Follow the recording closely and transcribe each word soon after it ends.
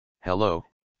Hello,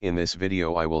 in this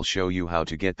video I will show you how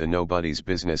to get the nobody's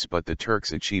business but the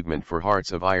Turks achievement for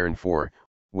Hearts of Iron 4,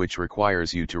 which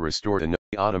requires you to restore the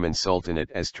Ottoman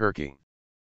Sultanate as Turkey.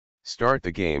 Start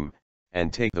the game,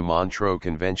 and take the Montreux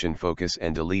Convention focus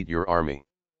and delete your army.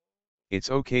 It's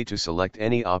okay to select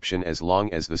any option as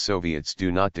long as the Soviets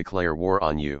do not declare war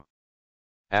on you.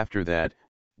 After that,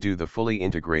 do the fully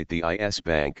integrate the IS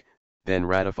Bank, then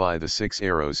ratify the 6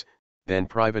 arrows, then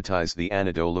privatize the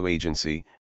Anadolu Agency,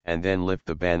 and then lift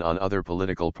the ban on other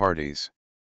political parties.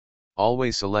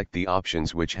 Always select the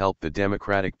options which help the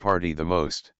Democratic Party the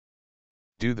most.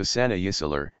 Do the Sana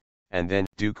Yisiler, and then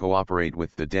do cooperate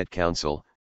with the Debt Council.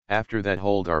 After that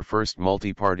hold our first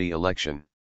multi-party election.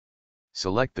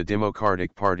 Select the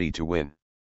Democratic Party to win.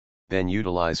 Then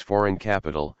utilize foreign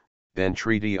capital, then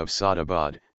Treaty of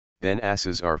Sadabad, then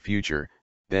Asses Our Future,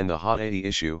 then the Hoi4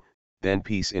 issue, then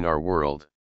peace in our world.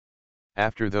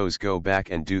 After those go back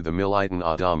and do the Militan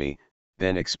Adami,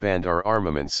 then expand our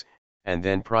armaments, and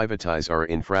then privatize our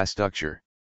infrastructure.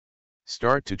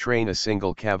 Start to train a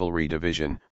single cavalry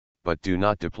division, but do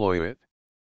not deploy it.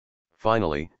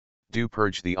 Finally, do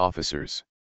purge the officers.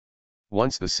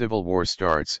 Once the civil war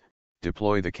starts,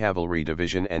 deploy the cavalry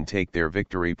division and take their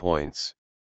victory points.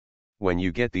 When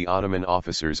you get the Ottoman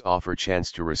officers offer chance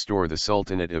to restore the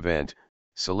Sultanate event,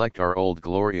 select Our Old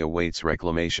Glory Awaits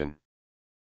Reclamation.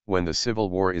 When the civil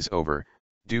war is over,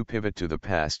 do pivot to the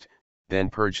past, then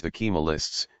purge the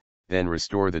Kemalists, then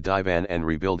restore the Divan and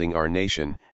rebuilding our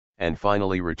nation, and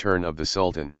finally return of the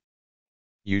Sultan.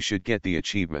 You should get the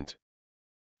achievement.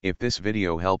 If this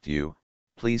video helped you,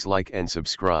 please like and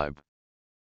subscribe.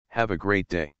 Have a great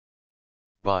day.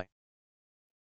 Bye.